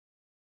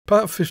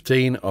Part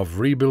 15 of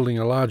rebuilding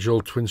a large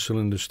old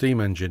twin-cylinder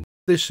steam engine.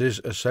 This is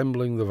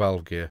assembling the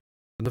valve gear,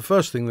 and the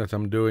first thing that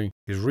I'm doing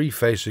is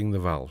refacing the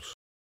valves.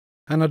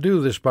 And I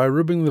do this by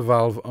rubbing the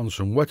valve on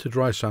some wet or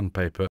dry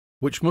sandpaper,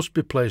 which must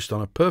be placed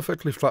on a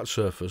perfectly flat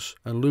surface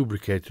and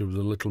lubricated with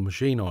a little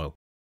machine oil.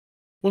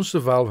 Once the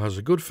valve has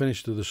a good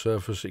finish to the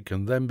surface, it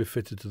can then be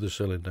fitted to the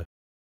cylinder.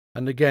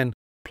 And again,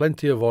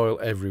 plenty of oil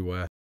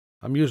everywhere.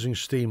 I'm using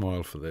steam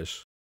oil for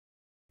this.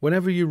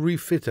 Whenever you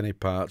refit any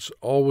parts,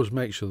 always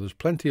make sure there's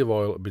plenty of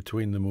oil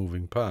between the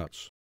moving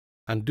parts.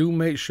 And do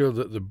make sure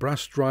that the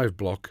brass drive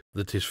block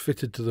that is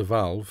fitted to the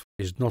valve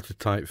is not a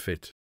tight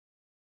fit.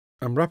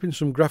 I'm wrapping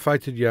some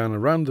graphited yarn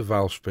around the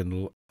valve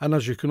spindle, and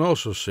as you can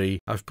also see,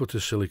 I've put a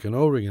silicone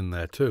O-ring in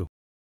there too.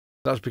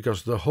 That's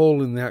because the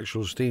hole in the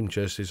actual steam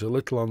chest is a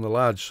little on the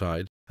large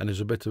side and is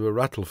a bit of a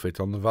rattle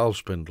fit on the valve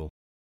spindle.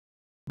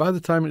 By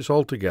the time it's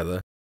all together,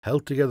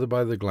 held together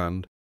by the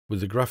gland, with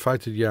the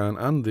graphited yarn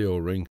and the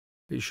O-ring,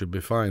 it should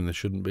be fine. There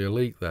shouldn't be a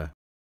leak there.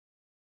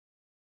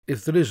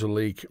 If there is a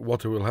leak,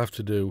 what I will have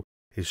to do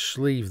is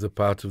sleeve the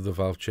part of the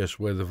valve chest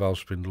where the valve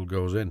spindle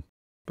goes in,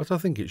 but I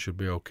think it should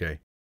be okay.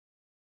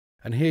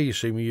 And here you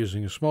see me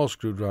using a small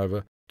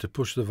screwdriver to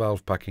push the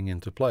valve packing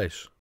into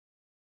place.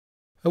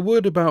 A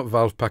word about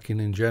valve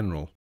packing in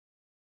general.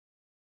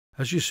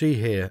 As you see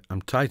here,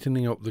 I'm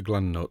tightening up the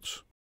gland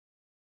nuts.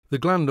 The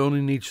gland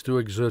only needs to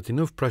exert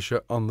enough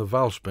pressure on the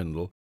valve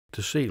spindle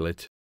to seal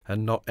it,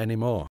 and not any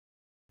more.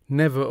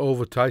 Never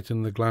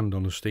over-tighten the gland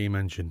on a steam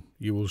engine.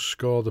 You will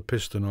score the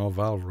piston or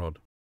valve rod.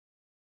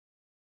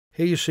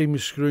 Here you see me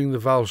screwing the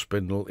valve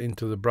spindle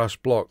into the brass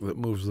block that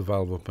moves the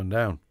valve up and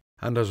down.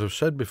 And as I've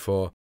said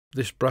before,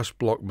 this brass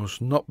block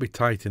must not be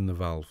tight in the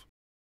valve.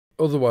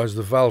 Otherwise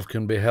the valve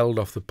can be held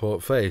off the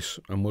port face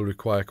and will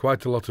require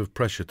quite a lot of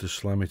pressure to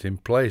slam it in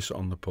place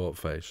on the port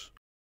face.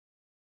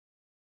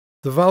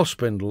 The valve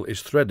spindle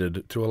is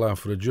threaded to allow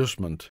for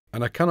adjustment,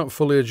 and I cannot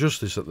fully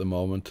adjust this at the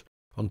moment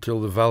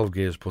until the valve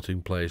gear is put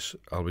in place.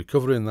 I'll be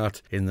covering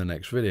that in the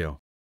next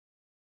video.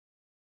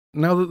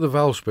 Now that the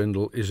valve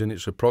spindle is in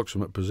its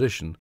approximate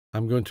position,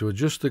 I'm going to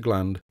adjust the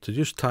gland to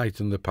just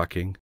tighten the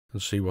packing and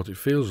see what it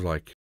feels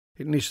like.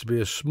 It needs to be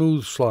a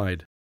smooth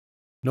slide,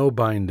 no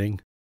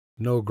binding,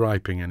 no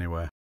griping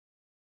anywhere.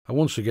 And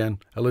once again,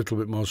 a little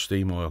bit more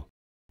steam oil,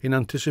 in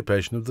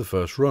anticipation of the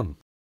first run.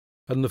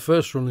 And the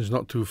first run is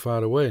not too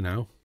far away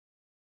now.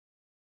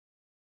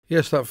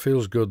 Yes, that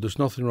feels good. There's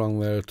nothing wrong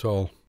there at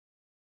all.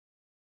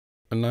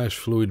 A nice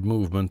fluid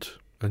movement,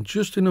 and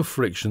just enough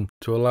friction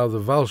to allow the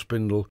valve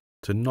spindle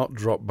to not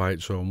drop by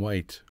its own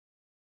weight.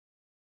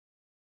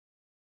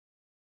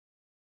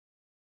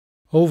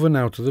 Over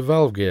now to the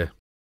valve gear.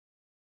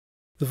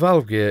 The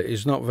valve gear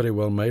is not very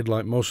well made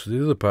like most of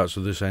the other parts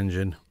of this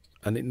engine,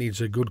 and it needs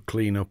a good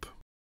clean-up.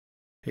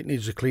 It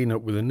needs a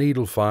clean-up with a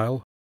needle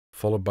file,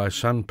 followed by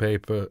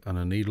sandpaper and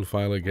a needle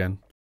file again.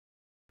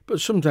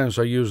 But sometimes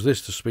I use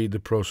this to speed the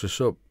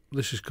process up.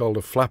 This is called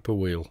a flapper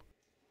wheel,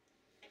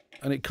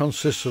 and it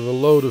consists of a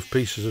load of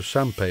pieces of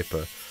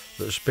sandpaper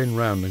that spin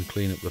round and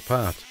clean up the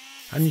part,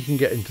 and you can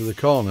get into the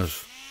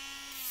corners.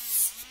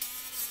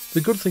 The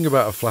good thing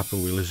about a flapper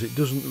wheel is it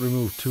doesn't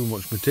remove too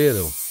much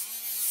material,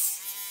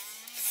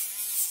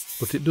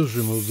 but it does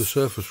remove the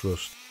surface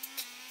rust.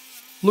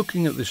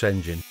 Looking at this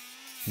engine,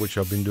 which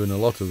I've been doing a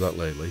lot of that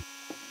lately,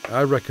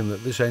 I reckon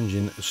that this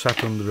engine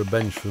sat under a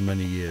bench for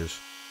many years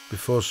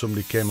before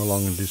somebody came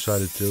along and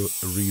decided to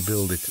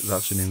rebuild it.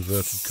 That's in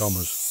inverted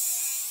commas.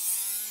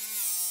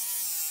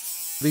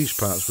 These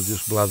parts were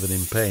just blathered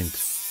in paint,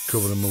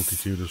 cover a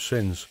multitude of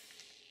sins.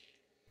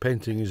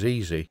 Painting is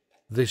easy.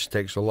 This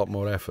takes a lot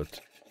more effort.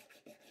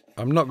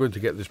 I'm not going to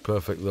get this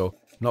perfect though,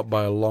 not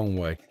by a long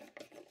way.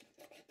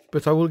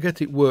 But I will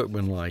get it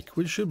workmanlike,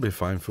 which should be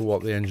fine for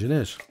what the engine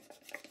is.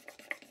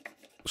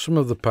 Some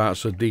of the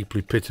parts are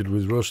deeply pitted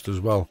with rust as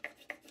well.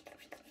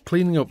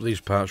 Cleaning up these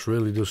parts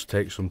really does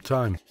take some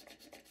time.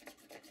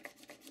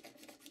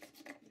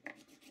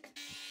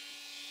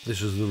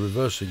 This is the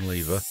reversing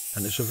lever,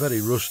 and it's a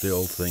very rusty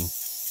old thing.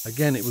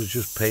 Again, it was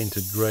just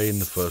painted grey in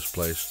the first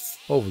place,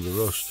 over the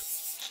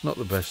rust. Not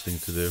the best thing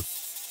to do.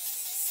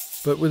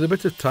 But with a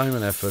bit of time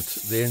and effort,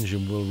 the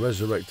engine will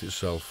resurrect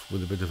itself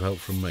with a bit of help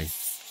from me.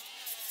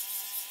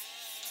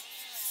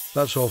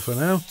 That's all for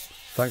now.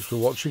 Thanks for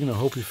watching, and I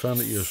hope you found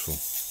it useful.